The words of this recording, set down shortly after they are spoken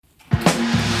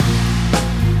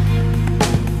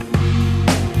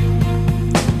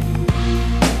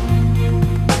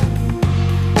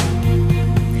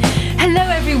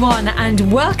everyone,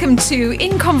 and welcome to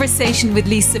In Conversation with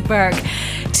Lisa Berg.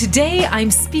 Today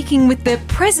I'm speaking with the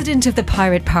president of the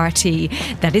Pirate Party,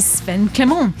 that is Sven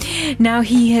Clement. Now,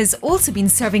 he has also been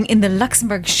serving in the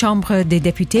Luxembourg Chambre des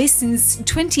Députés since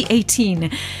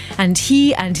 2018, and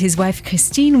he and his wife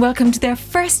Christine welcomed their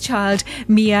first child,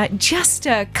 Mia, just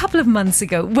a couple of months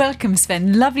ago. Welcome,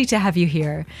 Sven. Lovely to have you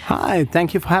here. Hi,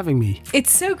 thank you for having me.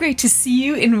 It's so great to see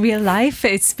you in real life.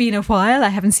 It's been a while. I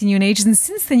haven't seen you in ages, and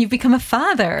since then you've become a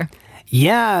father.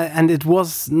 Yeah, and it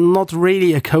was not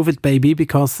really a COVID baby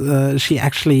because she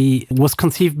actually was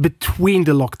conceived between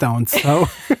the lockdowns. So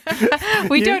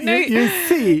we don't know. You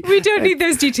see, we don't need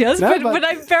those details. No, but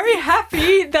I'm very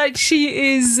happy that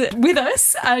she is with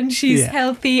us and she's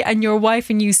healthy, and your wife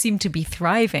and you seem to be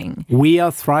thriving. We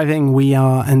are thriving. We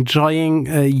are enjoying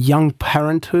young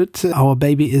parenthood. Our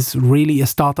baby is really a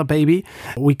starter baby.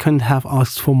 We couldn't have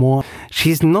asked for more.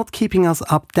 She's not keeping us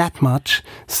up that much,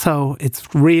 so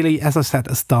it's really, as I said,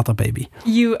 a starter baby.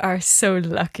 You are so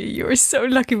lucky. You are so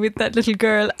lucky with that little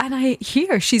girl. And I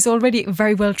hear she's already a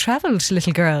very well-travelled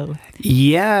little girl.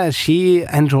 Yeah, she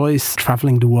enjoys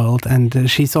traveling the world, and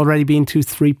she's already been to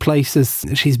 3 places.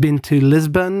 She's been to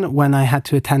Lisbon when I had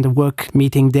to attend a work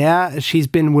meeting there. She's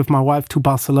been with my wife to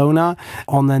Barcelona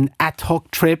on an ad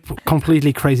hoc trip.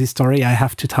 Completely crazy story, I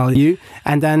have to tell you.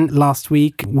 And then last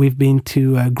week we've been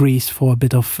to Greece for a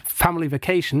bit of family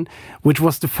vacation, which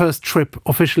was the first trip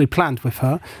officially planned with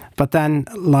her. But then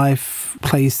life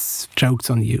plays jokes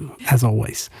on you, as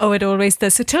always. Oh, it always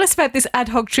does. So tell us about this ad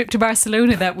hoc trip to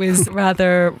Barcelona that was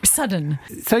rather sudden.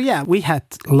 So yeah, we had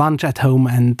lunch at home,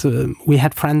 and we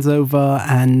had friends over,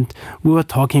 and we were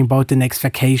talking about the next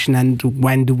vacation and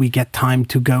when do we get time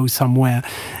to go somewhere.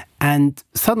 And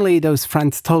suddenly those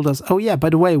friends told us, oh yeah, by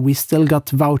the way, we still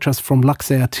got vouchers from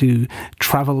Luxair to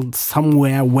travel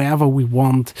somewhere, wherever we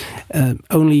want.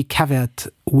 Only caveat,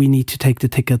 we need to take the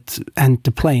ticket and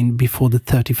the plane before the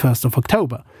 31st of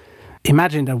October.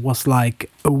 Imagine there was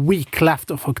like a week left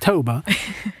of October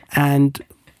and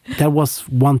there was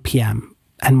 1 p.m.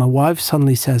 And my wife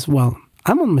suddenly says, well,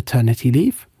 I'm on maternity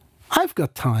leave. I've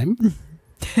got time.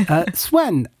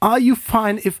 Sven, are you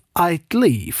fine if I'd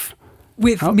leave?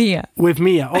 With Mia. With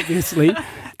Mia, obviously.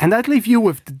 And I'd leave you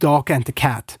with the dog and the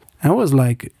cat. And I was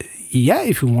like, yeah,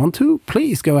 if you want to,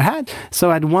 please go ahead. So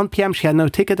at 1 p.m. she had no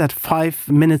ticket. At 5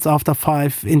 minutes after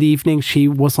 5 in the evening, she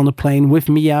was on a plane with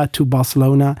Mia to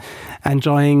Barcelona,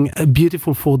 enjoying a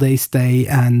beautiful 4-day stay.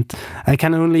 And I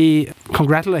can only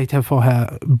congratulate her for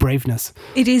her braveness.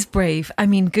 It is brave. I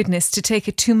mean, goodness, to take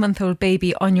a 2-month-old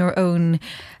baby on your own.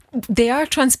 They are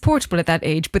transportable at that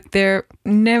age, but they're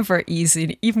never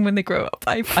easy, even when they grow up,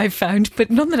 I've found. But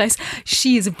nonetheless,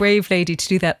 she is a brave lady to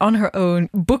do that on her own,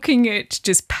 booking it,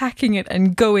 just packing it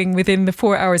and going within the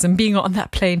 4 hours and being on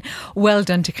that plane. Well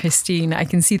done to Christine. I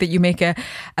can see that you make a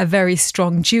very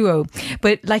strong duo.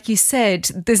 But like you said,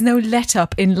 there's no let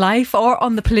up in life or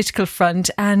on the political front.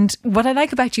 And what I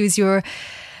like about you is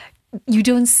you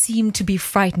don't seem to be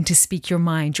frightened to speak your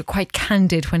mind. You're quite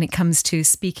candid when it comes to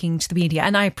speaking to the media,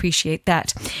 and I appreciate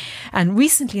that. And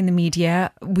recently in the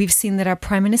media, we've seen that our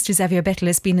Prime Minister, Xavier Bettel,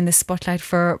 has been in the spotlight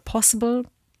for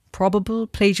probable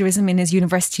plagiarism in his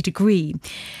university degree.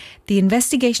 The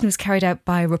investigation was carried out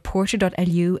by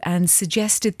Reporter.lu and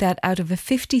suggested that out of a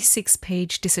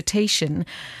 56-page dissertation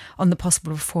on the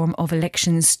possible reform of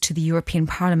elections to the European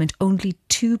Parliament, only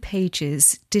 2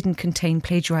 pages didn't contain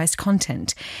plagiarised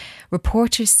content.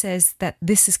 Reporter says that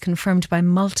this is confirmed by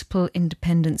multiple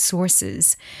independent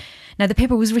sources. Now, the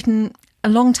paper was written a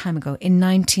long time ago, in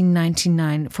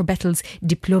 1999, for Bettel's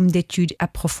Diplôme d'études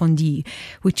approfondies,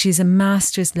 which is a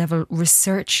master's level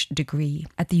research degree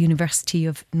at the University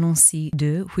of Nancy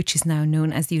II, which is now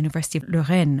known as the University of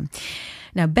Lorraine.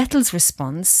 Now, Bettel's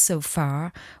response so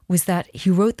far was that he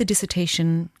wrote the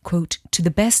dissertation, quote, to the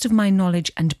best of my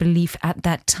knowledge and belief at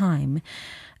that time,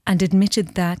 and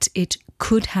admitted that it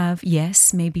could have,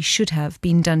 yes, maybe should have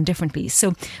been done differently.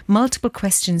 So multiple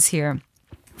questions here.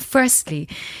 Firstly,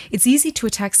 it's easy to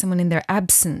attack someone in their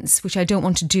absence, which I don't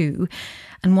want to do,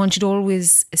 and one should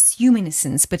always assume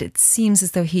innocence, but it seems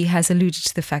as though he has alluded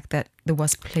to the fact that there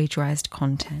was plagiarised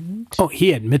content. Oh,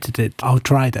 he admitted it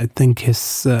outright. I think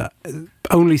his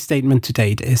only statement to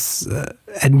date is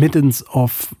admittance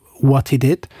of what he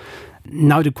did.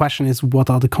 Now the question is, what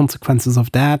are the consequences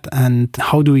of that, and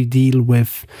how do we deal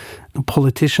with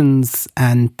politicians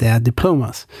and their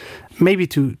diplomas? Maybe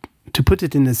to put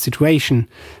it in a situation,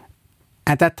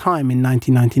 at that time in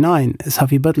 1999,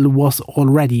 Xavier Bettel was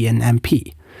already an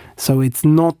MP. So it's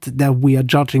not that we are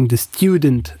judging the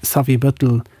student Xavier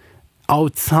Bettel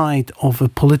outside of a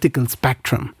political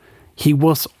spectrum. He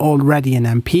was already an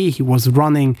MP. He was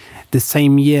running the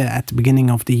same year, at the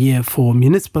beginning of the year, for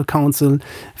municipal council,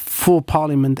 for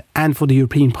parliament, and for the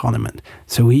European Parliament.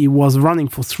 So he was running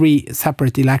for 3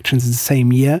 separate elections the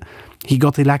same year. He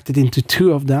got elected into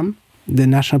 2 of them, the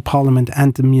national parliament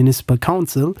and the municipal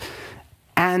council,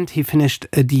 and he finished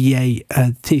a DEA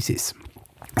thesis.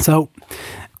 So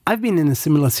I've been in a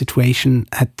similar situation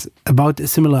at about a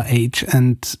similar age,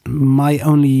 and my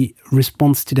only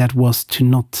response to that was to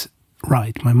not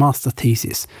write my master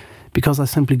thesis, because I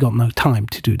simply got no time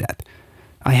to do that.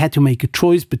 I had to make a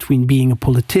choice between being a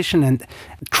politician and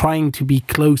trying to be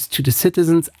close to the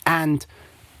citizens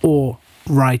or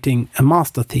writing a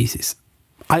master thesis.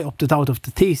 I opted out of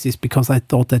the thesis because I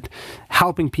thought that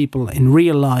helping people in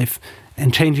real life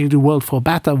and changing the world for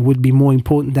better would be more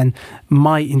important than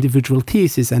my individual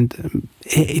thesis. And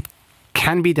it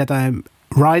can be that I'm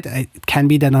right, it can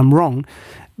be that I'm wrong,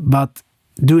 but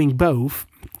doing both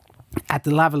at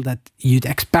the level that you'd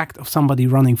expect of somebody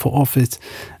running for office,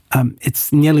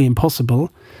 it's nearly impossible.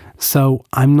 So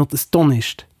I'm not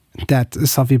astonished that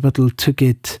Xavier Bettel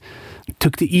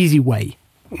took the easy way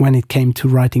when it came to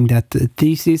writing that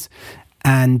thesis,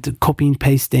 and copying and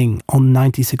pasting on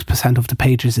 96% of the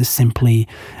pages is simply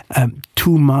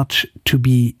too much to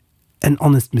be an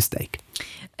honest mistake.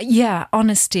 Yeah,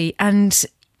 honesty. And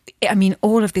I mean,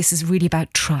 all of this is really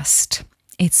about trust.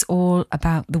 It's all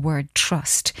about the word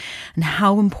trust. And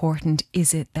how important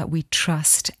is it that we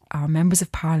trust our members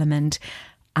of parliament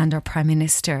and our prime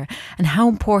minister? And how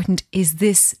important is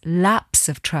this lapse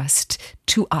of trust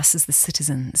to us as the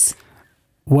citizens?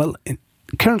 Well,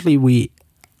 currently we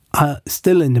are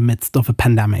still in the midst of a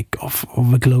pandemic of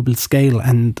a global scale,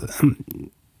 and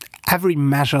every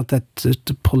measure that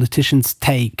the politicians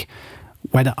take,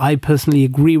 whether I personally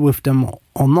agree with them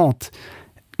or not,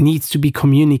 needs to be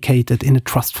communicated in a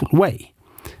trustful way.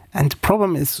 And the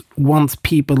problem is, once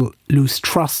people lose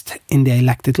trust in their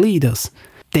elected leaders,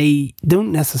 they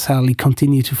don't necessarily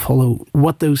continue to follow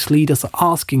what those leaders are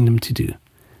asking them to do.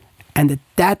 And at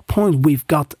that point, we've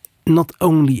got not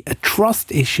only a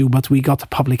trust issue, but we got a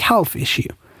public health issue.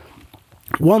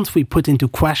 Once we put into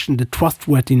question the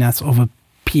trustworthiness of a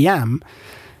PM,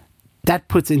 that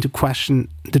puts into question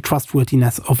the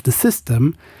trustworthiness of the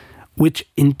system, which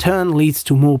in turn leads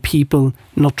to more people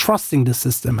not trusting the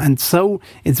system. And so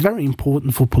it's very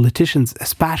important for politicians,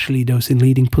 especially those in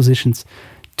leading positions,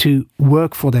 to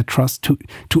work for their trust,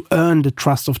 to earn the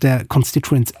trust of their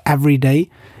constituents every day.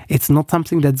 It's not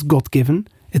something that's God-given.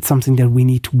 It's something that we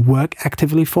need to work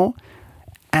actively for.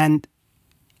 And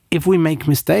if we make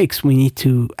mistakes, we need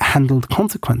to handle the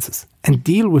consequences and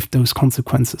deal with those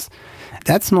consequences.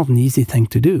 That's not an easy thing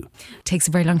to do. It takes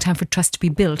a very long time for trust to be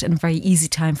built and a very easy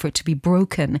time for it to be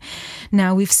broken.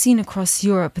 Now, we've seen across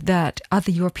Europe that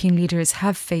other European leaders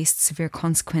have faced severe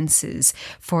consequences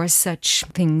for such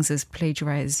things as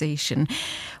plagiarization.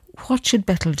 What should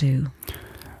Bettel do?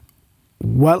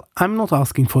 Well, I'm not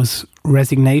asking for his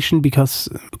resignation because,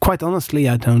 quite honestly,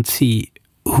 I don't see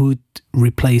who'd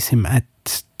replace him at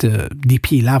the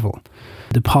DP level.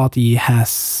 The party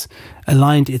has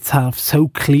aligned itself so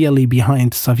clearly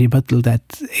behind Xavier Bettel that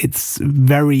it's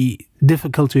very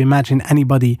difficult to imagine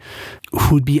anybody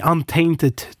who'd be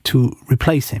untainted to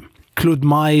replace him. Claude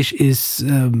Maïch is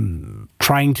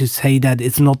trying to say that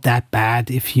it's not that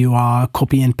bad if you are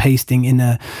copy and pasting in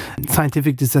a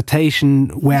scientific dissertation,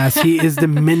 whereas he is the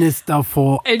Minister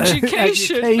for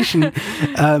Education.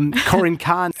 Corinne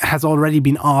Kahn has already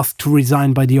been asked to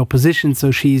resign by the opposition,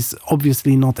 so she's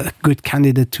obviously not a good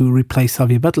candidate to replace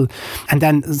Xavier Bettel. And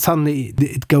then suddenly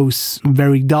it goes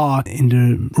very dark in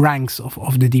the ranks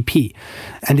of the DP.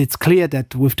 And it's clear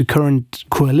that with the current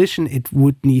coalition, it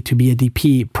would need to be a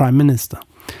DP Prime Minister.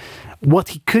 What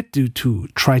he could do to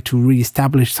try to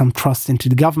re-establish some trust into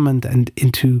the government and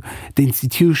into the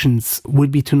institutions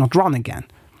would be to not run again,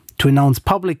 to announce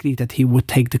publicly that he would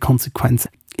take the consequence.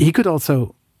 He could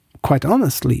also, quite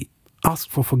honestly, ask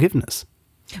for forgiveness.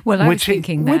 Well, I was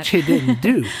thinking that. Which he didn't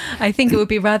do. I think it would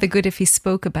be rather good if he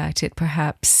spoke about it,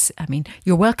 perhaps. I mean,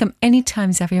 you're welcome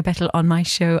anytime, Xavier Bettel, on my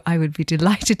show. I would be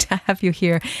delighted to have you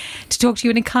here to talk to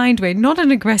you in a kind way, not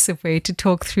an aggressive way, to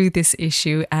talk through this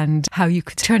issue and how you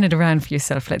could turn it around for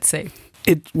yourself, let's say.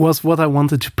 It was what I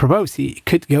wanted to propose. He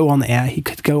could go on air, he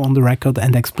could go on the record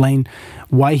and explain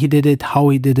why he did it, how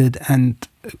he did it, and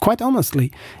quite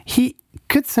honestly, he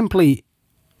could simply,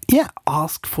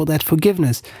 ask for that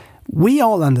forgiveness. We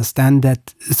all understand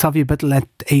that Xavier Bettel at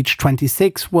age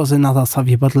 26 was another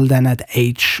Xavier Bettel than at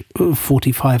age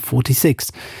 45,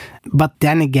 46. But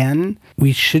then again,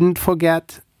 we shouldn't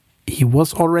forget he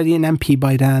was already an MP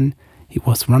by then. He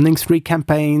was running 3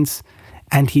 campaigns.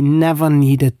 and he never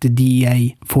needed the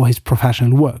DEA for his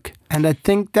professional work. And I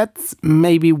think that's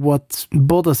maybe what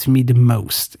bothers me the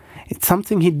most. It's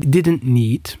something he didn't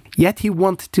need, yet he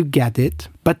wanted to get it,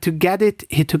 but to get it,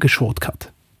 he took a shortcut.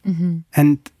 Mm-hmm.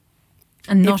 And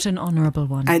not an honourable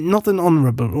one. And not an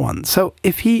honourable one. So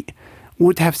if he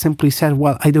would have simply said,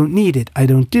 well, I don't need it, I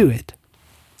don't do it.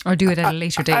 Or do it at a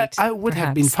later date. I would perhaps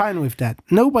have been fine with that.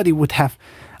 Nobody would have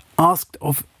asked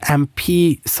of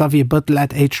MP Xavier Bettel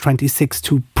at age 26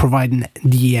 to provide an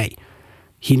DEA.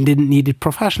 He didn't need it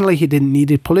professionally, he didn't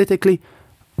need it politically.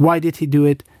 Why did he do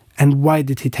it? And why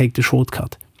did he take the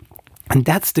shortcut? And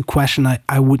that's the question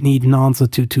I would need an answer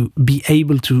to be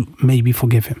able to maybe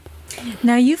forgive him.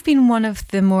 Now, you've been one of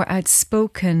the more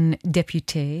outspoken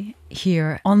députés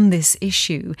here on this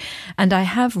issue, and I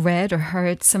have read or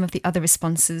heard some of the other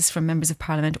responses from members of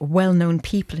parliament or well-known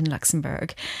people in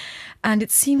Luxembourg. And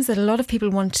it seems that a lot of people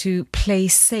want to play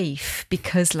safe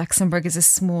because Luxembourg is a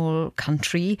small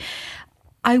country.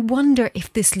 I wonder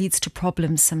if this leads to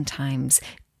problems sometimes.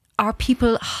 Are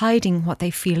people hiding what they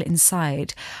feel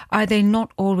inside? Are they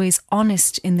not always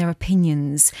honest in their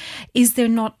opinions? Is there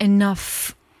not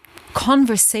enough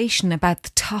conversation about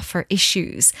the tougher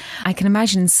issues? I can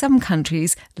imagine in some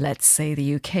countries, let's say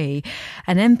the UK,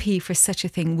 an MP for such a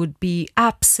thing would be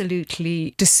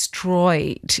absolutely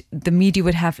destroyed. The media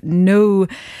would have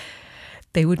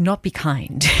they would not be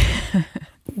kind.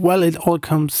 Well, it all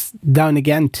comes down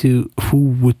again to who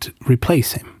would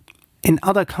replace him. In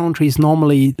other countries,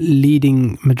 normally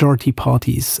leading majority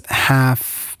parties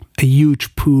have a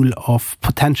huge pool of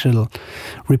potential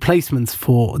replacements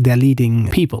for their leading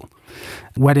people.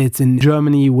 Whether it's in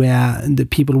Germany, where the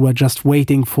people were just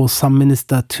waiting for some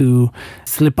minister to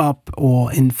slip up,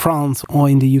 or in France or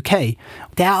in the UK,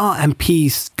 there are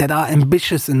MPs that are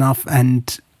ambitious enough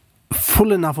and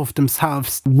full enough of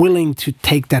themselves, willing to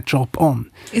take that job on.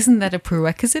 Isn't that a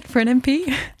prerequisite for an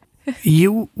MP?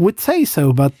 You would say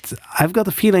so, but I've got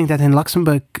a feeling that in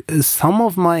Luxembourg, some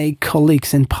of my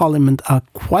colleagues in parliament are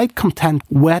quite content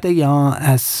where they are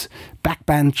as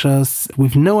backbenchers,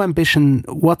 with no ambition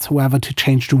whatsoever to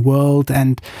change the world,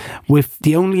 and with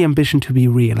the only ambition to be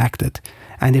re-elected.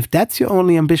 And if that's your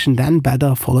only ambition, then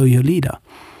better follow your leader.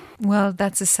 Well,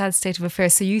 that's a sad state of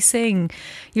affairs. So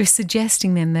you're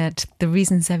suggesting then that the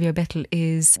reason Xavier Bettel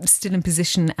is still in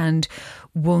position and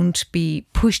won't be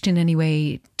pushed in any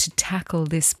way to tackle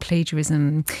this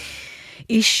plagiarism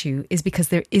issue is because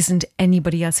there isn't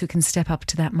anybody else who can step up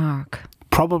to that mark.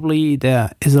 Probably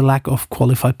there is a lack of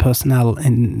qualified personnel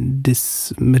in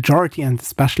this majority, and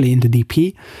especially in the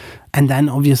DP. And then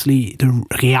obviously the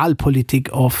realpolitik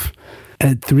of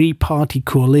a three-party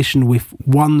coalition with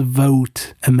one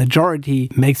vote, a majority,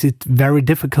 makes it very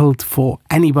difficult for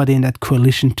anybody in that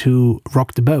coalition to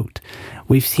rock the boat.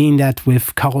 We've seen that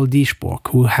with Carole Dieschbourg,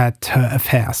 who had her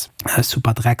affairs,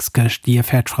 Super Drecksköch, the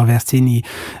affair Traversini,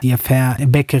 the affair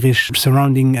Beckerisch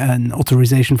surrounding an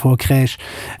authorization for a crèche.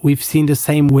 We've seen the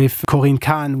same with Corinne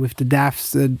Kahn, with the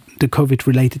deaths, the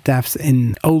COVID-related deaths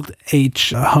in old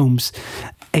age homes.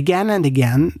 Again and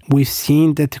again, we've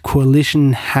seen that the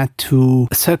coalition had to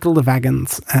circle the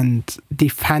wagons and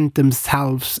defend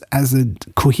themselves as a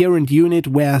coherent unit,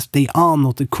 whereas they are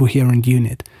not a coherent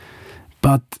unit.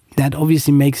 But that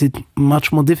obviously makes it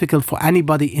much more difficult for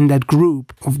anybody in that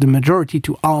group of the majority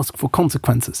to ask for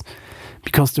consequences.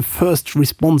 Because the first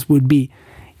response would be,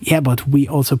 yeah, but we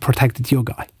also protected your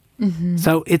guy. Mm-hmm.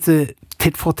 So it's a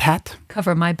tit for tat.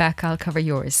 Cover my back, I'll cover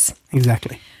yours.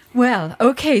 Exactly. Well,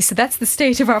 okay, so that's the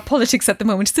state of our politics at the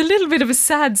moment. It's a little bit of a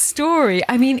sad story.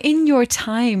 I mean, in your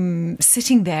time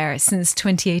sitting there since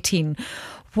 2018,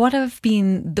 what have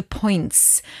been the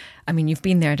points? I mean, you've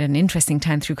been there at an interesting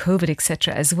time through COVID,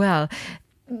 etc. as well.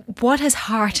 What has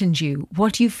heartened you?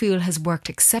 What do you feel has worked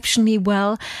exceptionally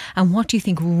well? And what do you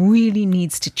think really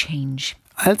needs to change?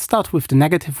 I'll start with the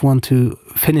negative one to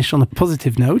finish on a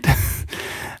positive note.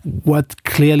 What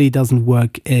clearly doesn't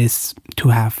work is to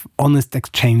have honest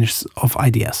exchanges of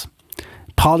ideas.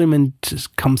 Parliament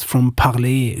comes from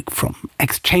parler, from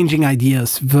exchanging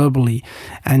ideas verbally.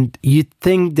 And you'd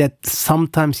think that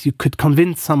sometimes you could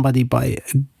convince somebody by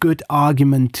a good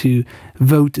argument to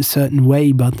vote a certain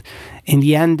way. But in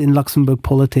the end, in Luxembourg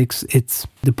politics, it's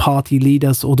the party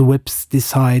leaders or the whips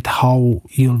decide how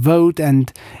you'll vote.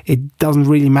 And it doesn't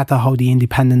really matter how the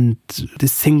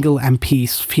single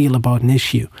MPs feel about an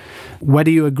issue. Whether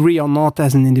you agree or not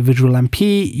as an individual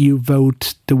MP, you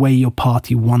vote the way your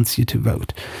party wants you to vote.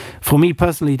 support. For me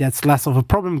personally, that's less of a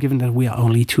problem given that we are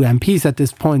only 2 MPs at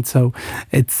this point, so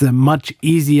it's much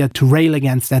easier to rail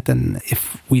against that than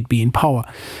if we'd be in power.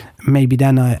 Maybe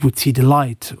then I would see the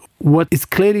light. What is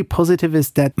clearly positive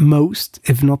is that most,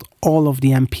 if not all of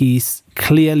the MPs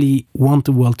clearly want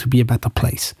the world to be a better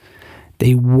place.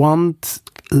 They want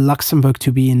Luxembourg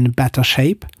to be in better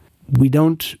shape. We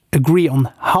don't agree on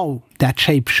how that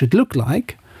shape should look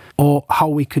like or how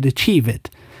we could achieve it.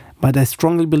 But I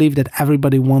strongly believe that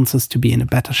everybody wants us to be in a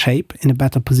better shape, in a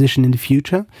better position in the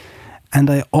future. And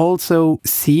I also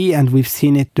see, and we've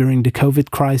seen it during the COVID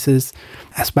crisis,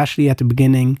 especially at the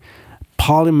beginning,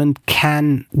 Parliament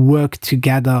can work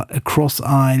together across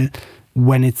aisle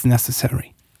when it's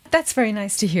necessary. That's very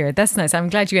nice to hear. That's nice. I'm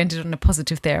glad you ended on a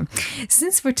positive there.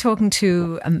 Since we're talking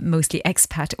to a mostly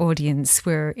expat audience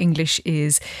where English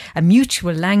is a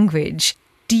mutual language,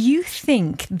 do you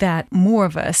think that more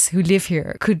of us who live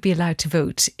here could be allowed to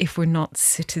vote if we're not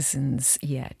citizens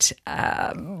yet?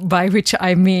 By which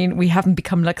I mean we haven't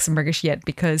become Luxembourgish yet,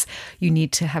 because you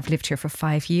need to have lived here for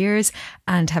 5 years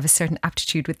and have a certain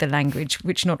aptitude with the language,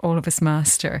 which not all of us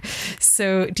master.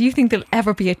 So do you think there'll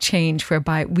ever be a change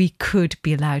whereby we could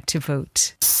be allowed to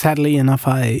vote? Sadly enough,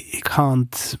 I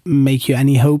can't make you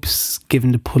any hopes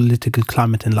given the political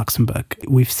climate in Luxembourg.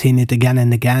 We've seen it again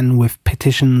and again with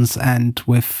petitions and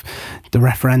with the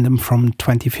referendum from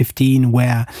 2015,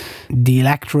 where the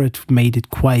electorate made it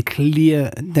quite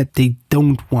clear that they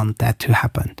don't want that to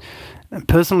happen.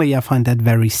 Personally, I find that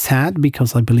very sad,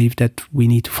 because I believe that we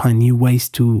need to find new ways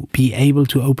to be able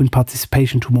to open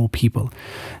participation to more people.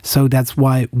 So that's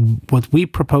why what we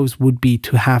propose would be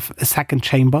to have a second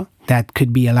chamber that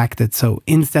could be elected. So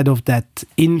instead of that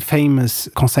infamous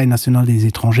Conseil National des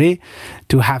Étrangers,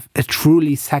 to have a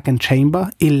truly second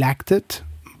chamber elected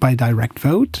by direct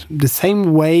vote, the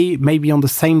same way, maybe on the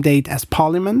same date as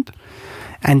Parliament.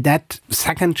 And that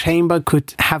second chamber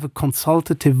could have a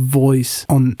consultative voice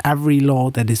on every law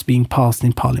that is being passed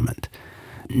in Parliament.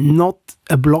 Not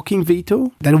a blocking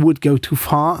veto, that would go too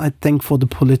far, I think, for the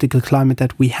political climate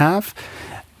that we have,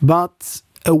 but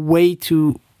a way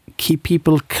to keep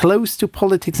people close to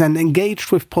politics and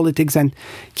engaged with politics and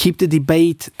keep the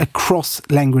debate across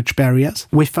language barriers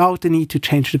without the need to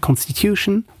change the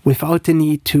constitution, without the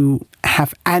need to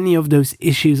have any of those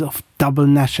issues of double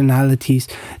nationalities,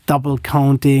 double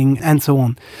counting, and so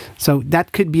on. So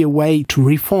that could be a way to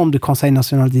reform the Conseil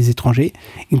National des Étrangers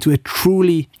into a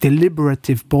truly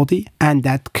deliberative body, and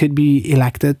that could be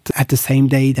elected at the same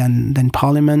day than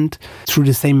Parliament through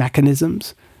the same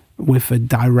mechanisms, with a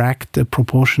direct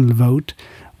proportional vote,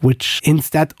 which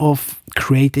instead of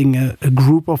creating a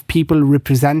group of people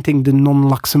representing the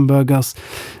non-Luxembourgers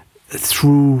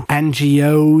through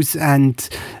NGOs and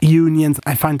unions,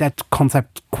 I find that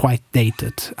concept quite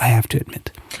dated, I have to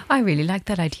admit. I really like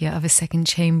that idea of a second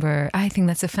chamber. I think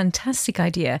that's a fantastic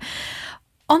idea.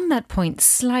 On that point,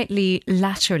 slightly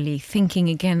laterally, thinking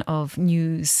again of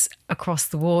news across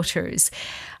the waters,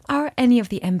 are any of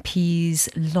the MPs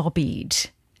lobbied?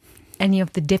 Any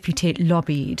of the deputies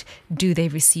lobbied? Do they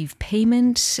receive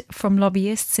payment from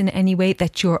lobbyists in any way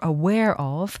that you're aware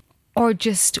of, or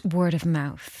just word of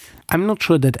mouth? I'm not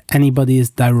sure that anybody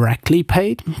is directly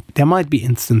paid. There might be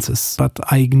instances, but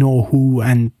I ignore who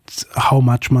and how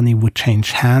much money would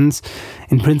change hands.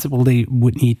 In principle, they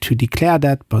would need to declare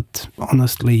that, but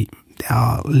honestly, there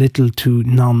are little to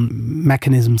none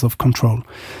mechanisms of control.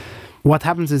 What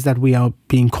happens is that we are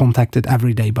being contacted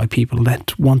every day by people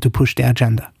that want to push their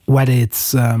agenda, whether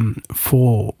it's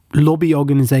for lobby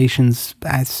organizations,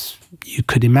 as you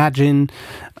could imagine,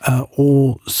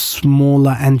 or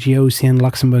smaller NGOs here in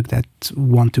Luxembourg that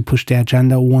want to push their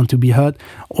agenda or want to be heard,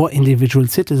 or individual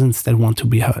citizens that want to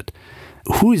be heard.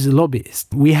 Who is a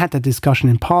lobbyist? We had that discussion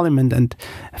in Parliament, and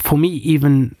for me,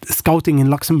 even Scouting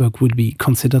in Luxembourg would be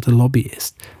considered a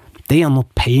lobbyist. They are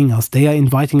not paying us. They are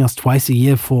inviting us twice a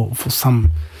year for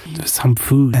some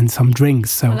food and some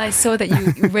drinks. So, well, I saw that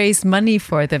you raised money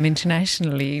for them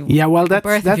internationally. Yeah, well, that's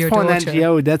for an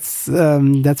NGO.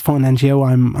 That's for an NGO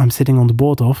I'm sitting on the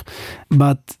board of.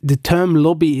 But the term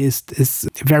lobbyist is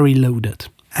very loaded,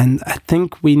 and I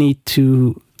think we need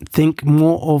to think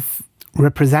more of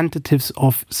representatives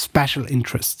of special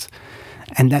interests,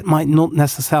 and that might not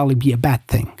necessarily be a bad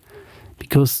thing.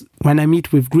 Because when I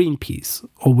meet with Greenpeace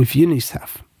or with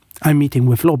UNICEF, I'm meeting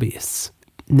with lobbyists.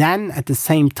 Then, at the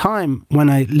same time, when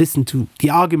I listen to the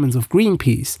arguments of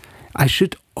Greenpeace, I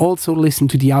should also listen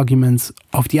to the arguments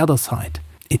of the other side.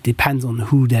 It depends on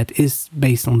who that is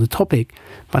based on the topic,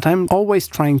 but I'm always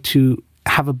trying to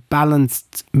have a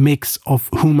balanced mix of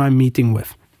whom I'm meeting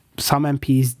with. Some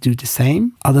MPs do the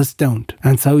same, others don't.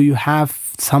 And so you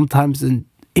have sometimes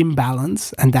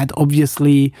imbalance, and that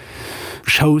obviously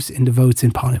shows in the votes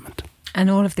in Parliament. And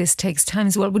all of this takes time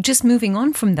as well. Well, just moving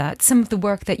on from that, some of the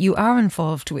work that you are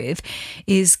involved with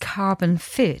is Carbon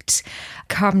Fit,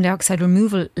 carbon dioxide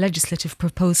removal legislative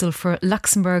proposal for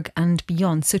Luxembourg and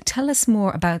beyond. So tell us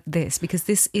more about this, because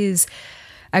this is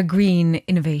a green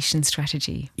innovation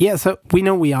strategy. Yeah, so we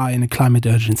know we are in a climate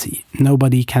urgency.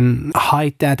 Nobody can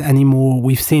hide that anymore.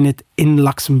 We've seen it in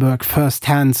Luxembourg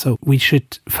firsthand, so we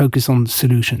should focus on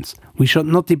solutions. We should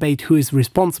not debate who is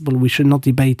responsible. We should not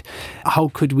debate how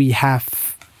could we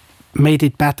have made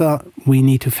it better. We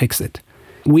need to fix it.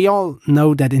 We all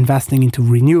know that investing into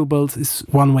renewables is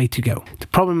one way to go. The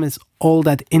problem is all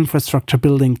that infrastructure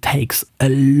building takes a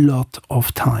lot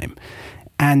of time.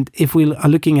 And if we are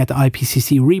looking at the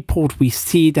IPCC report, we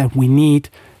see that we need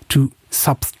to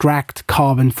subtract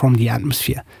carbon from the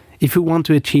atmosphere. If we want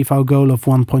to achieve our goal of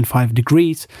 1.5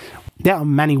 degrees, there are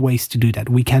many ways to do that.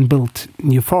 We can build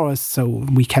new forests, so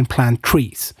we can plant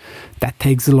trees. That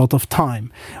takes a lot of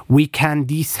time. We can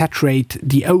desaturate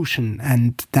the ocean,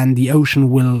 and then the ocean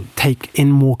will take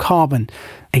in more carbon.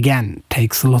 Again,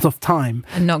 takes a lot of time.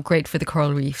 And not great for the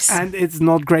coral reefs. And it's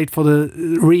not great for the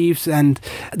reefs. And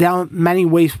there are many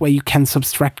ways where you can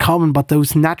subtract carbon, but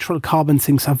those natural carbon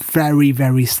sinks are very,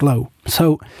 very slow.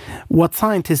 So what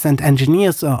scientists and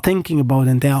engineers are thinking about,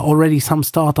 and there are already some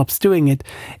startups doing it,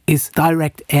 is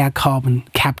direct air carbon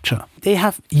capture. They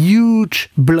have huge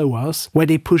blowers where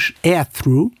they push air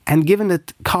through, and given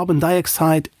that carbon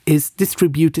dioxide is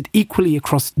distributed equally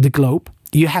across the globe,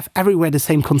 you have everywhere the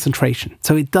same concentration.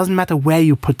 So it doesn't matter where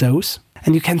you put those,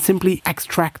 and you can simply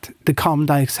extract the carbon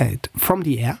dioxide from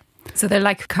the air. So they're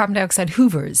like carbon dioxide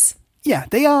hoovers. Yeah,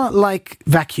 they are like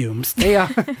vacuums. They are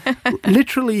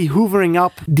literally hoovering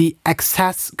up the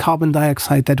excess carbon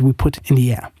dioxide that we put in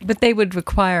the air. But they would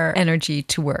require energy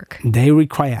to work. They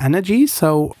require energy,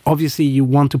 so obviously you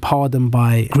want to power them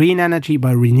by green energy,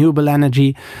 by renewable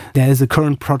energy. There is a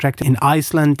current project in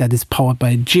Iceland that is powered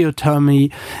by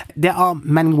geothermal. There are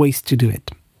many ways to do it.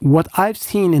 What I've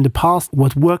seen in the past,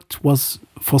 what worked was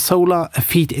for solar a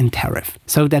feed-in tariff,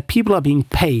 so that people are being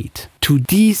paid to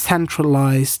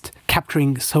decentralized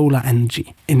capturing solar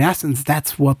energy. In essence,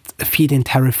 that's what a feed-in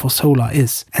tariff for solar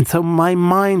is. And so my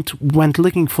mind went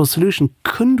looking for a solution.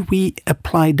 Couldn't we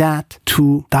apply that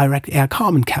to direct air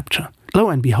carbon capture? Lo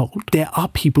and behold, there are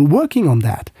people working on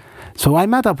that. So I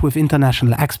met up with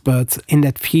international experts in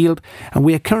that field, and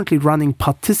we are currently running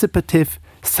participative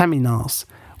seminars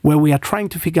where we are trying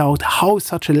to figure out how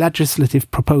such a legislative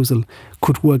proposal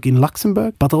could work in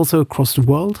Luxembourg, but also across the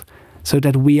world, so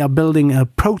that we are building a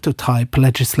prototype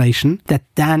legislation that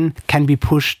then can be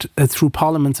pushed through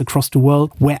parliaments across the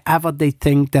world wherever they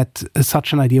think that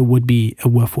such an idea would be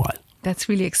worthwhile. That's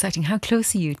really exciting. How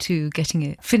close are you to getting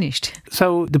it finished?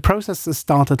 So the process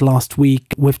started last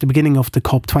week with the beginning of the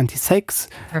COP26.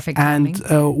 Perfect timing.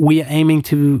 And we are aiming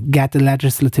to get the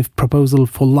legislative proposal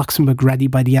for Luxembourg ready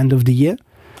by the end of the year.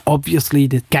 Obviously,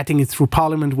 getting it through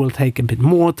Parliament will take a bit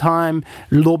more time.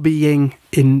 Lobbying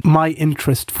in my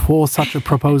interest for such a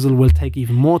proposal will take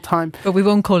even more time. But we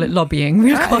won't call it lobbying.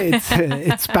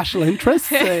 It's special interest.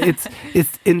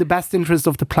 It's in the best interest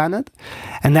of the planet.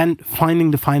 And then finding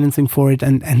the financing for it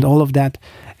and all of that,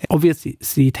 obviously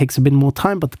it takes a bit more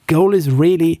time. But the goal is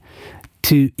really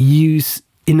to use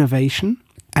innovation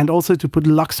and also to put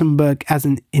Luxembourg as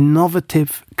an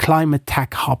innovative climate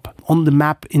tech hub on the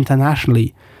map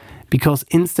internationally. Because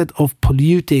instead of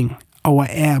polluting our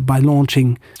air by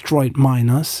launching asteroid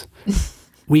miners,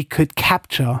 we could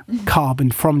capture carbon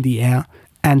from the air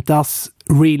and thus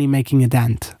really making a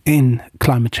dent in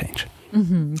climate change.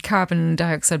 Mm-hmm. Carbon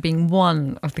dioxide being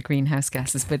one of the greenhouse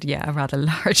gases, but yeah, a rather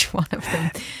large one of them.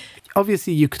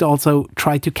 Obviously, you could also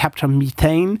try to capture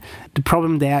methane. The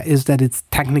problem there is that it's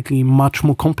technically much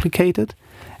more complicated,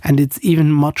 and it's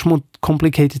even much more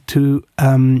complicated to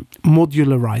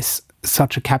modularize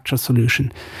such a capture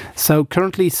solution. So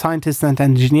currently, scientists and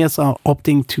engineers are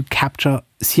opting to capture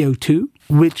CO2,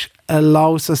 which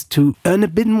allows us to earn a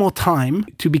bit more time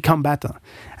to become better.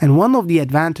 And one of the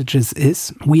advantages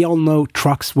is, we all know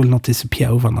trucks will not disappear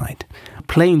overnight.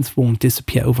 Planes won't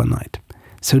disappear overnight.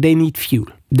 So they need fuel.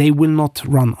 They will not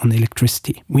run on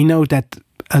electricity. We know that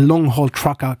a long-haul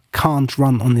trucker can't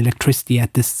run on electricity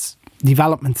at this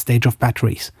development stage of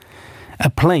batteries. A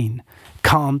plane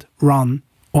can't run,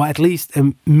 or at least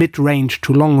a mid-range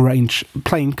to long-range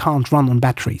plane can't run on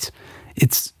batteries.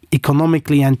 It's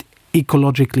economically and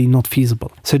ecologically not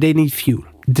feasible. So they need fuel.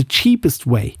 The cheapest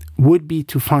way would be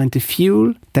to find a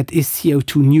fuel that is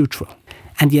CO2 neutral.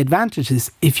 And the advantage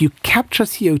is, if you capture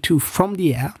CO2 from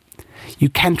the air, you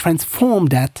can transform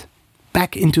that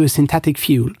back into a synthetic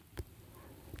fuel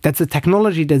That's a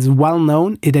technology that's well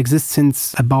known. It exists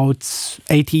since about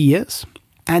 80 years.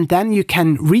 And then you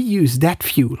can reuse that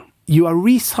fuel. You are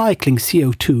recycling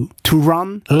CO2 to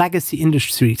run legacy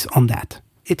industries on that.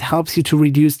 It helps you to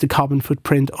reduce the carbon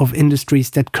footprint of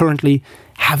industries that currently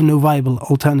have no viable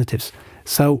alternatives.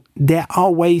 So there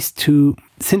are ways to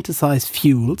synthesize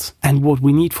fuels, and what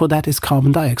we need for that is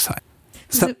carbon dioxide.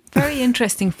 So, it's a very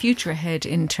interesting future ahead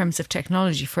in terms of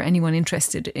technology for anyone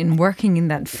interested in working in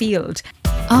that field.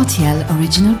 RTL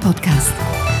Original Podcast.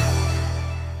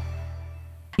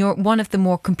 You're one of the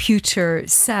more computer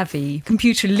savvy,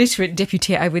 computer literate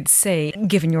deputy, I would say,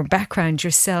 given your background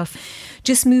yourself.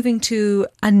 Just moving to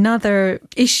another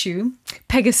issue,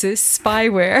 Pegasus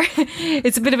spyware.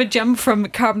 It's a bit of a jump from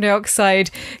carbon dioxide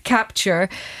capture.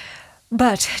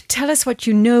 But tell us what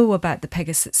you know about the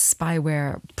Pegasus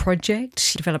spyware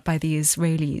project developed by the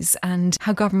Israelis and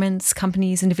how governments,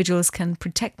 companies, individuals can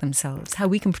protect themselves, how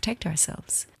we can protect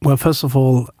ourselves. Well, first of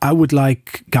all, I would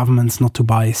like governments not to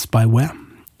buy spyware,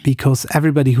 because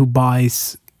everybody who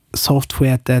buys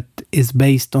software that is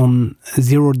based on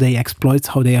zero-day exploits,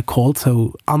 how they are called,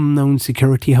 so unknown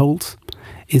security holes,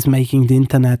 is making the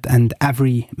internet and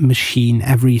every machine,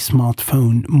 every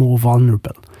smartphone more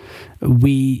vulnerable.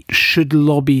 We should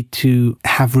lobby to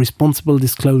have responsible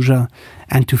disclosure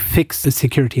and to fix the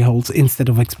security holes instead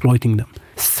of exploiting them.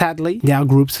 Sadly, there are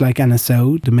groups like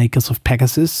NSO, the makers of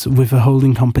Pegasus, with a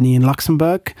holding company in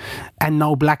Luxembourg, and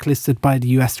now blacklisted by the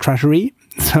US Treasury.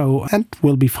 So, and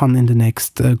will be fun in the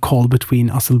next call between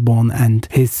Asselborn and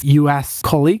his US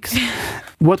colleagues.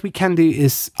 What we can do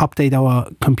is update our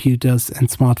computers and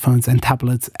smartphones and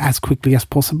tablets as quickly as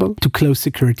possible to close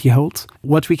security holes.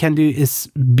 What we can do is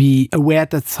be aware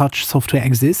that such software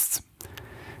exists.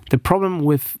 The problem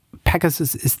with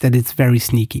Pegasus is that it's very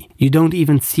sneaky. You don't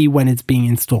even see when it's being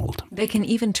installed. They can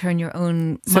even turn your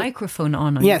own microphone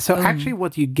on yeah, so phone. Actually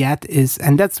what you get is,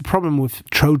 and that's the problem with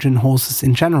Trojan horses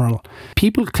in general,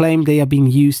 people claim they are being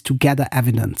used to gather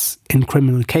evidence in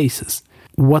criminal cases.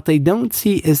 What they don't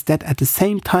see is that at the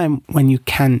same time, when you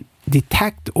can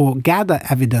detect or gather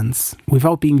evidence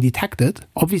without being detected,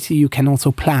 obviously you can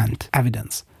also plant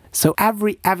evidence. So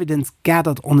every evidence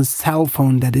gathered on a cell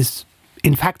phone that is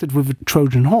infected with a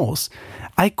Trojan horse,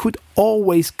 I could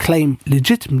always claim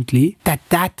legitimately that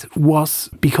that was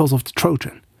because of the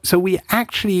Trojan. So we are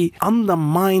actually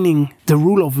undermining the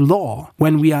rule of law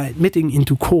when we are admitting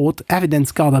into court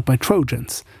evidence gathered by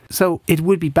Trojans. So it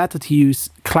would be better to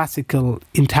use classical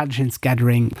intelligence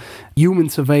gathering, human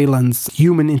surveillance,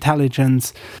 human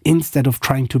intelligence, instead of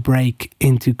trying to break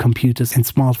into computers and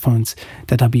smartphones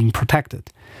that are being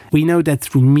protected. We know that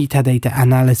through metadata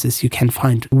analysis, you can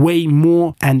find way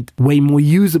more and way more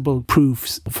usable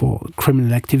proofs for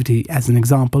criminal activity, as an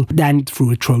example, than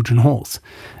through a Trojan horse.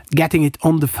 Getting it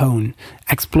on the phone,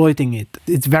 exploiting it,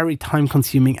 it's very time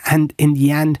consuming, and in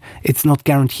the end, it's not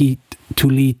guaranteed to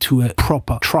lead to a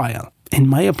proper trial. In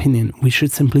my opinion, we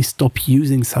should simply stop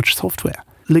using such software.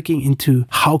 Looking into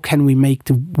how can we make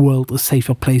the world a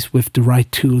safer place with the right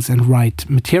tools and right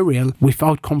material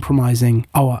without compromising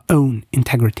our own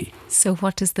integrity. So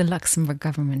what does the Luxembourg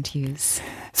government use?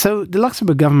 So the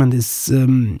Luxembourg government is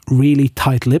really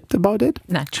tight-lipped about it.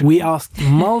 Naturally. We asked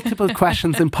multiple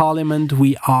questions in Parliament.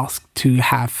 We asked to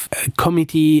have a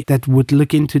committee that would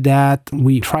look into that.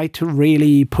 We tried to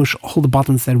really push all the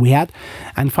buttons that we had.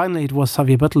 And finally, it was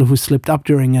Xavier Bettel who slipped up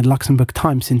during a Luxembourg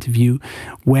Times interview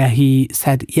where he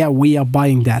said, yeah, we are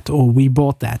buying that, or we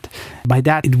bought that. By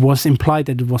that, it was implied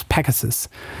that it was Pegasus.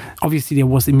 Obviously, there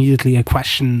was immediately a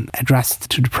question addressed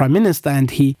to the Prime Minister, and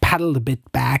he paddled a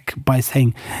bit back by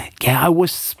saying, yeah, I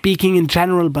was speaking in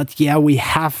general, but yeah, we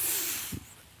have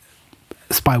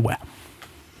spyware.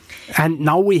 And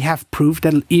now we have proof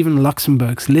that even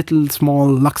Luxembourg's little small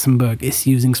Luxembourg is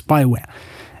using spyware.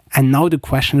 And now the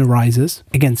question arises,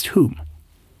 against whom?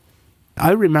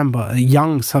 I remember a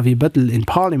young Xavier Bettel in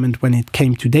Parliament when it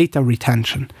came to data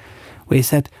retention, where he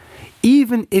said,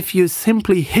 even if you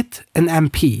simply hit an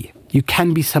MP, you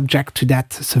can be subject to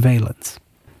that surveillance.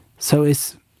 So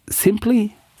is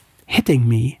simply hitting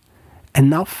me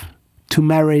enough to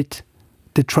merit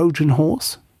the Trojan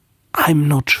horse? I'm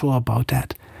not sure about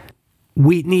that.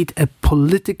 We need a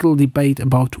political debate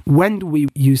about when do we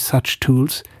use such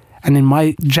tools, and in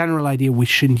my general idea, we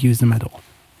shouldn't use them at all.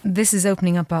 This is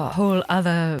opening up a whole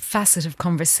other facet of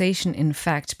conversation, in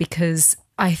fact, because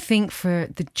I think for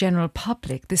the general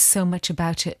public, there's so much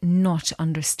about it not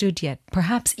understood yet,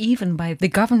 perhaps even by the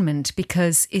government,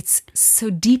 because it's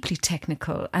so deeply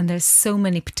technical and there's so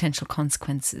many potential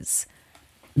consequences.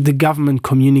 The government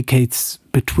communicates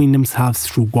between themselves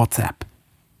through WhatsApp.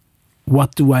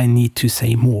 What do I need to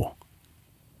say more?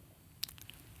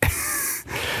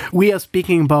 We are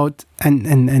speaking about,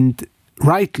 and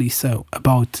rightly so,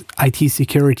 about IT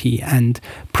security and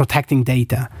protecting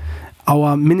data.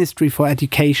 Our Ministry for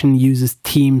Education uses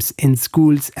Teams in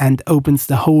schools and opens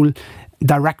the whole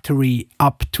directory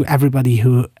up to everybody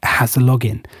who has a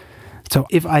login. So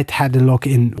if I'd had a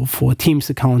login for a Teams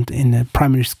account in a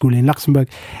primary school in Luxembourg,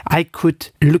 I could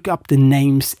look up the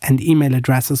names and email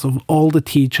addresses of all the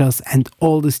teachers and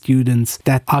all the students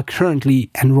that are currently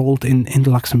enrolled in the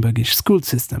Luxembourgish school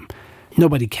system.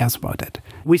 Nobody cares about it.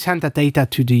 We send that data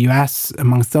to the US,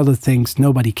 amongst other things.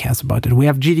 Nobody cares about it. We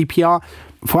have GDPR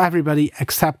for everybody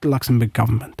except the Luxembourg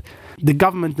government. The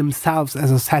government themselves,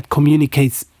 as I said,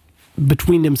 communicates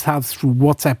between themselves through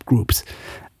WhatsApp groups.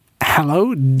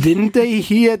 Hello, didn't they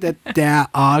hear that there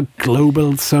are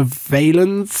global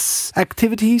surveillance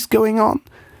activities going on?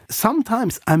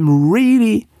 Sometimes I'm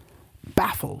really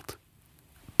baffled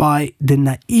by the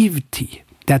naivety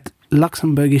that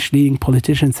Luxembourgish leading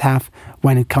politicians have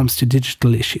when it comes to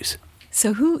digital issues.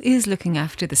 So who is looking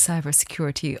after the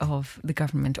cybersecurity of the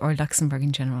government or Luxembourg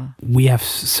in general? We have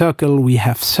Circle, we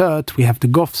have CERT, we have the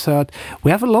GovCERT. We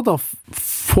have a lot of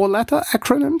four-letter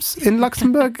acronyms in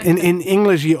Luxembourg. In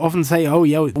English, you often say, oh,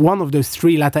 yeah, one of those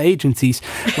three-letter agencies.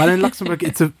 Well, in Luxembourg,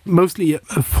 it's mostly a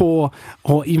four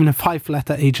or even a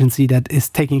five-letter agency that is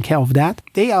taking care of that.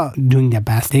 They are doing their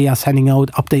best. They are sending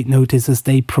out update notices.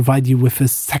 They provide you with a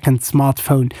second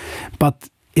smartphone. But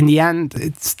in the end,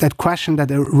 it's that question that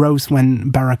arose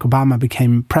when Barack Obama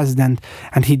became president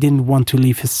and he didn't want to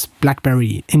leave his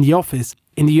BlackBerry in the office.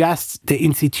 In the US, the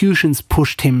institutions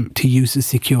pushed him to use a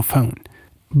secure phone.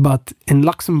 But in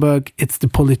Luxembourg, it's the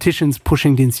politicians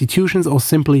pushing the institutions or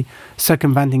simply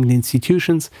circumventing the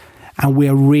institutions. And we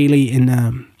are really in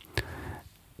a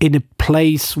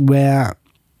place where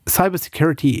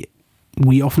cybersecurity,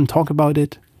 we often talk about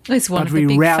it. It's one of the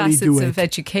big facets of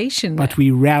education. But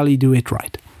we rarely do it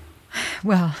right.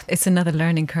 Well, it's another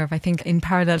learning curve. I think in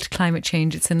parallel to climate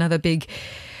change, it's another big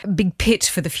pit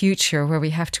for the future where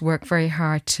we have to work very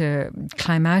hard to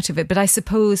climb out of it. But I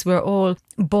suppose we're all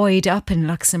buoyed up in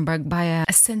Luxembourg by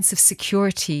a sense of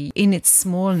security. In its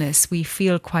smallness, we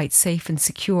feel quite safe and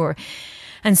secure.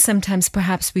 And sometimes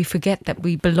perhaps we forget that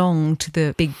we belong to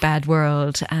the big bad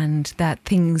world and that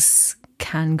things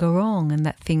can go wrong and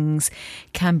that things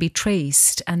can be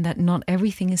traced and that not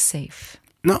everything is safe.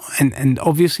 No, and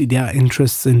obviously there are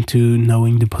interests into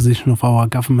knowing the position of our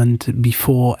government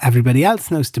before everybody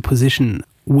else knows the position.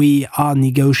 We are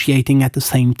negotiating at the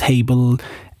same table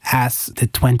as the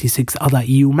 26 other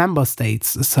EU member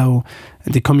states. So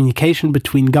the communication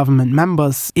between government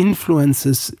members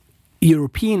influences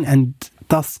European and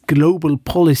thus global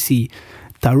policy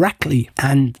directly,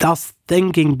 and thus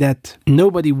thinking that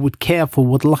nobody would care for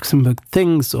what Luxembourg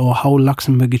thinks or how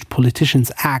Luxembourgish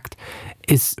politicians act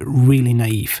is really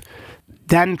naive.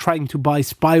 Then trying to buy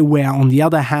spyware, on the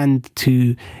other hand,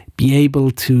 to be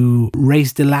able to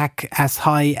raise the lag as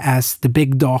high as the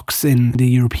big dogs in the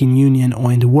European Union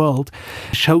or in the world,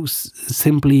 shows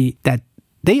simply that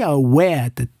they are aware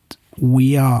that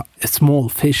we are a small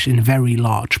fish in a very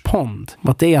large pond,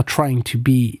 but they are trying to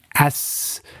be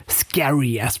as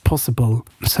scary as possible.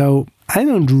 So I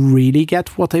don't really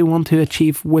get what they want to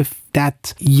achieve with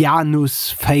that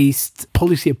Janus-faced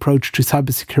policy approach to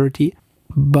cybersecurity,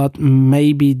 but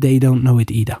maybe they don't know it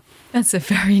either. That's a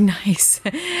very nice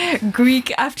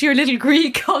Greek, after your little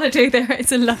Greek holiday there.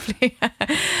 It's a lovely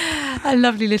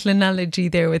little analogy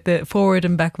there with the forward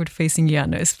and backward facing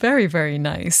Janus. Very, very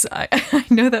nice. I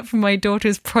know that from my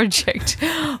daughter's project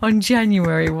on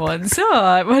January 1. So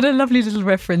what a lovely little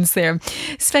reference there.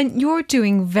 Sven, you're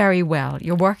doing very well.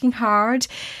 You're working hard.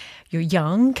 You're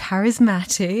young,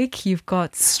 charismatic. You've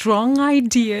got strong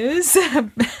ideas.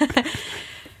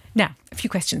 Now, a few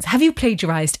questions. Have you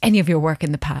plagiarized any of your work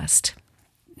in the past?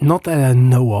 Not that I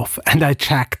know of, and I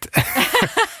checked.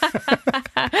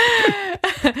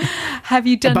 Have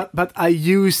you done... But I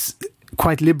use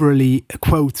quite liberally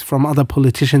quotes from other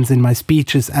politicians in my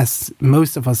speeches, as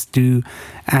most of us do,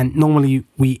 and normally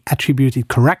we attribute it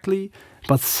correctly.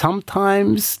 But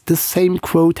sometimes the same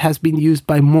quote has been used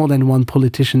by more than one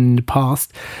politician in the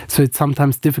past, so it's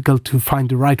sometimes difficult to find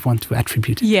the right one to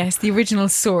attribute it. Yes, the original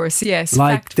source, yes.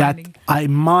 Like that, I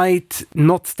might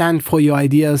not stand for your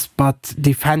ideas, but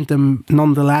defend them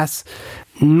nonetheless.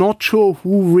 Not sure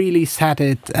who really said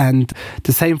it, and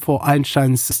the same for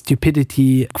Einstein's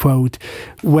stupidity quote,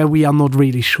 where we are not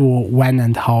really sure when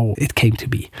and how it came to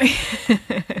be.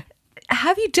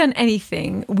 Have you done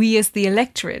anything we as the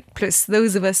electorate, plus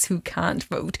those of us who can't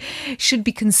vote, should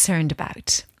be concerned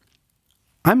about?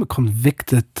 I'm a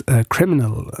convicted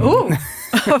criminal. Ooh,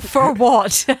 for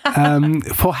what?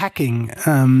 For hacking.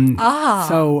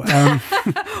 So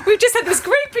We've just had this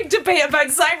great big debate about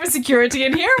cybersecurity,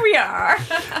 and here we are.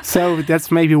 So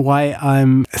that's maybe why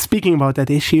I'm speaking about that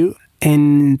issue.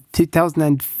 In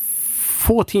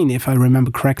 2014, if I remember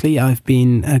correctly, I've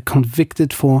been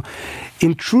convicted for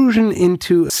intrusion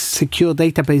into a secure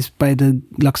database by the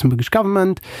Luxembourgish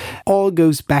government. All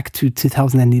goes back to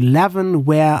 2011,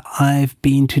 where I've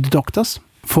been to the doctors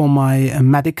for my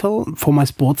for my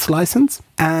sports license.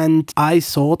 And I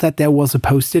saw that there was a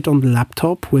post-it on the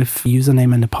laptop with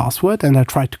username and a password, and I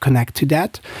tried to connect to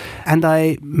that. And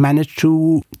I managed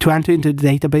to enter into the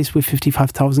database with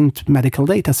 55,000 medical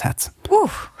data sets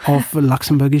of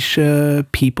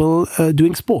Luxembourgish people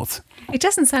doing sports. It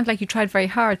doesn't sound like you tried very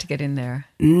hard to get in there.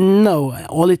 No,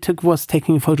 all it took was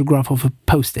taking a photograph of a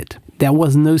post-it. There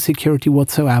was no security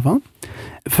whatsoever.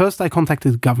 First, I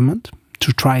contacted the government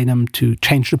to try them to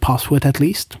change the password at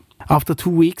least. After 2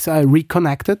 weeks, I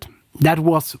reconnected. That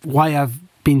was why I've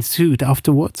been sued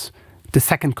afterwards. The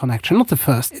second connection, not the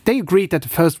first. They agreed that the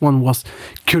first one was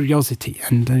curiosity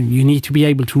and you need to be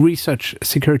able to research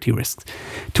security risks.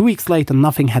 2 weeks later,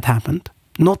 nothing had happened,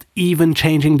 not even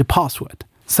changing the password.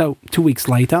 So 2 weeks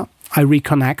later, I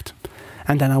reconnect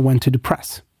and then I went to the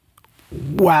press.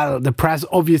 Well, the press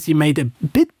obviously made a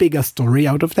bit bigger story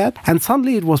out of that, and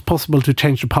suddenly it was possible to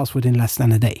change the password in less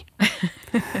than a day.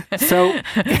 So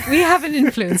we have an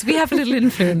influence. We have a little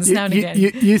influence now and again.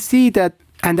 You see that,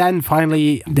 and then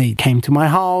finally they came to my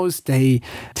house. They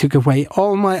took away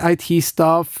all my IT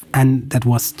stuff, and that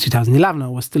was 2011. I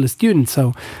was still a student,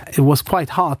 so it was quite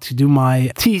hard to do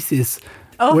my thesis.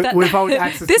 Without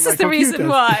access this to my is the computers. reason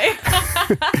why.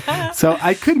 So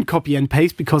I couldn't copy and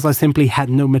paste because I simply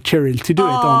had no material to do it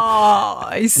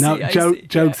on. I see. Now,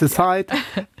 jokes aside,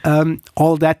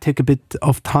 all that took a bit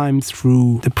of time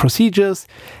through the procedures.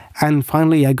 And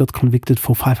finally, I got convicted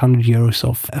for 500 euros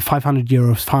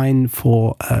fine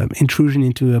for intrusion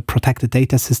into a protected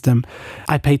data system.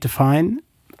 I paid the fine.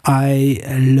 I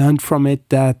learned from it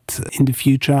that in the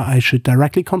future I should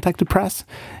directly contact the press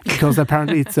because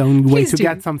apparently it's the only way to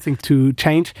get something to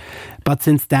change. But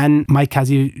since then, my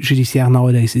casier judiciaire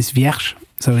nowadays is vierge,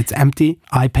 so it's empty.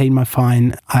 I paid my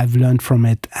fine, I've learned from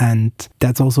it, and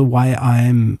that's also why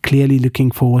I'm clearly looking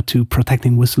forward to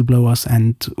protecting whistleblowers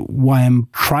and why I'm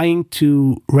trying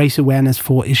to raise awareness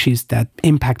for issues that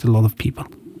impact a lot of people.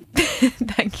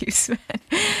 Thank you, Sven.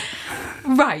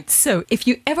 Right, so if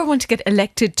you ever want to get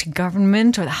elected to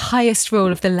government or the highest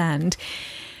role of the land,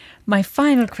 my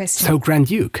final question... So Grand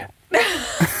Duke.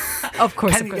 Of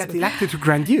course. Can you get elected to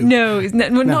Grand Duke? No,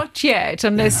 not yet,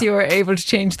 unless you're able to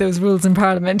change those rules in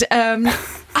Parliament.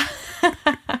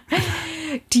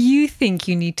 Do you think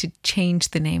you need to change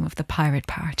the name of the Pirate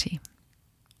Party?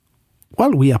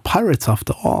 Well, we are pirates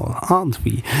after all, aren't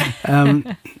we?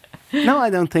 No, I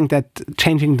don't think that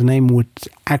changing the name would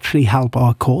actually help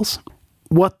our cause.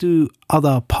 What do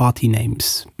other party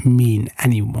names mean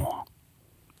anymore?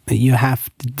 You have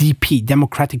the DP,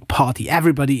 Democratic Party.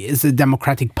 Everybody is a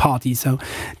Democratic Party, so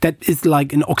that is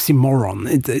like an oxymoron.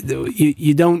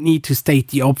 You don't need to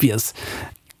state the obvious.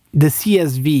 The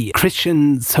CSV,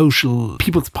 Christian Social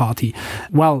People's Party.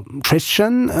 Well,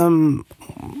 Christian,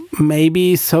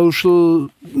 maybe social,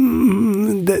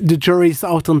 the jury's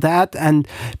out on that. And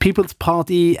People's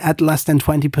Party at less than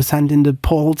 20% in the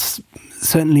polls,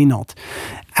 certainly not.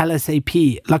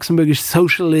 LSAP, Luxembourgish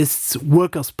Socialists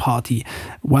Workers' Party.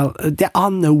 Well, there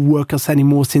are no workers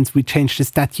anymore since we changed the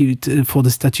statute for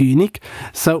the Statut Unique.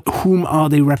 So whom are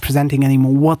they representing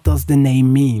anymore? What does the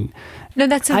name mean? No,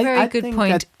 that's a very good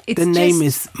point. The name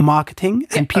is marketing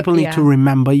and people need to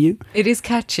remember you. It is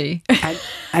catchy.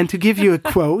 And to give you a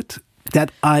quote that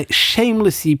I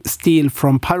shamelessly steal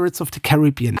from Pirates of the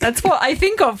Caribbean. That's what I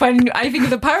think of when I think of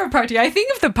the Pirate Party. I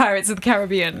think of the Pirates of the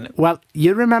Caribbean. Well,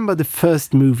 you remember the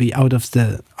first movie out of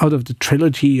the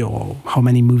trilogy, or how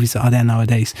many movies are there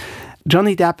nowadays?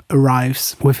 Johnny Depp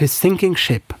arrives with his sinking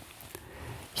ship.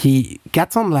 He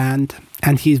gets on land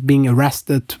and he's being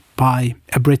arrested by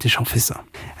a British officer.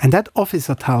 And that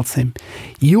officer tells him,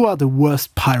 "You are the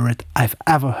worst pirate I've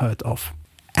ever heard of."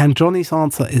 And Johnny's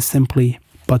answer is simply,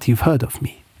 "But you've heard of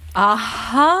me."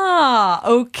 Aha,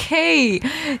 okay.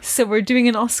 So we're doing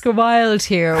an Oscar Wilde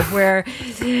here, where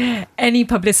any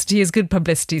publicity is good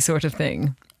publicity sort of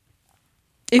thing.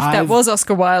 If that was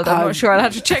Oscar Wilde, I'm not sure. I'll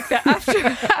have to check that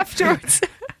afterwards.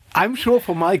 I'm sure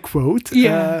for my quote.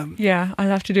 Yeah, I'll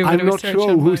have to do a bit of research. I'm not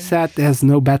sure who said there's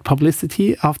no bad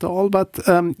publicity after all, but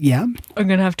yeah. I'm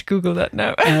going to have to Google that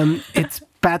now. It's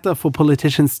better for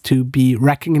politicians to be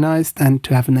recognized and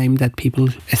to have a name that people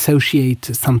associate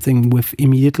something with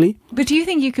immediately. But do you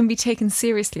think you can be taken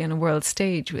seriously on a world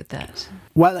stage with that?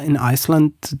 Well, in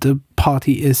Iceland, the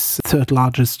party is third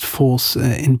largest force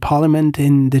in parliament.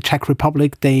 In the Czech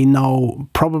Republic, they now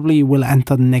probably will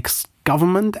enter the next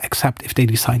government, except if they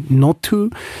decide not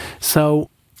to. So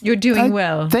you're doing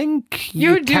well. I think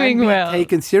you're you doing can be well.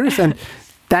 taken serious. And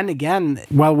then again,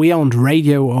 well, we are on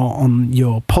radio or on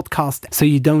your podcast, so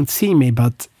you don't see me,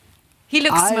 but he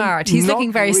looks smart. He's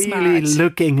looking very smart. Really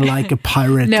looking like a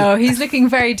pirate. No, he's looking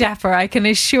very dapper. I can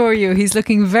assure you, he's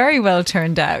looking very well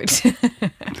turned out.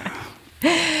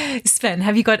 Sven,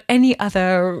 have you got any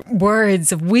other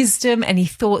words of wisdom, any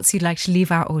thoughts you'd like to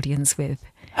leave our audience with?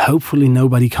 Hopefully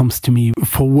nobody comes to me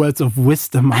for words of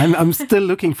wisdom. I'm still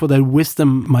looking for that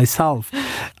wisdom myself.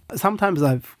 Sometimes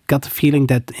I've got the feeling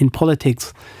that in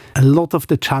politics, a lot of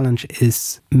the challenge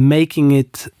is making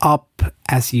it up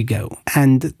as you go.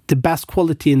 And the best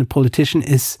quality in a politician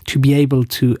is to be able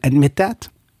to admit that,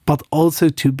 but also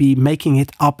to be making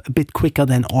it up a bit quicker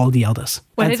than all the others.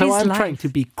 Well, and so I'm life. trying to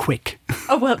be quick.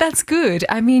 Oh, well, that's good.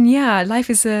 I mean, yeah, life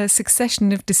is a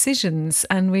succession of decisions,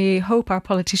 and we hope our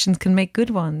politicians can make good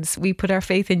ones. We put our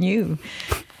faith in you.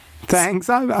 Thanks.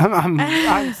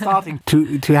 I'm starting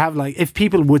to have, like, if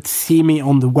people would see me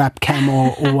on the webcam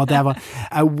or whatever,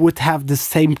 I would have the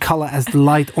same color as the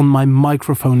light on my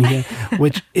microphone here,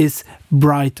 which is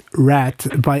bright red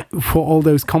for all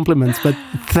those compliments. But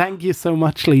thank you so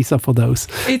much, Lisa, for those.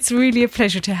 It's really a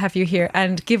pleasure to have you here,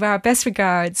 and give our best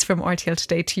regards from RTL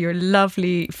Today to your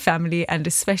lovely family, and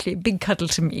especially a big cuddle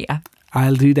to Mia.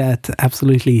 I'll do that,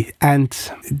 absolutely. And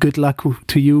good luck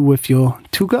to you with your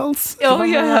 2 girls. Oh,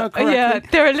 yeah.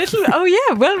 They're a little,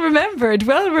 well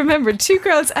remembered. 2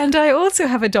 girls. And I also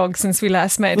have a dog since we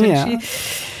last met. And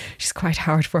she's quite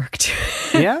hard worked.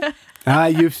 Yeah?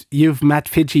 You've met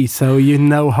Fiji, so you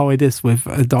know how it is with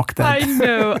a dog then. I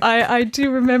know. I do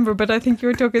remember, but I think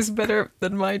your dog is better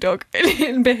than my dog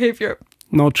in behavior.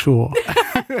 Not sure.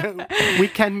 We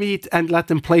can meet and let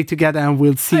them play together and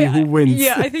we'll see who wins.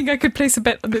 Yeah, I think I could place a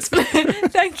bet on this.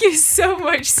 Thank you so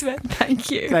much, Sven. Thank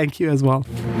you. Thank you as well.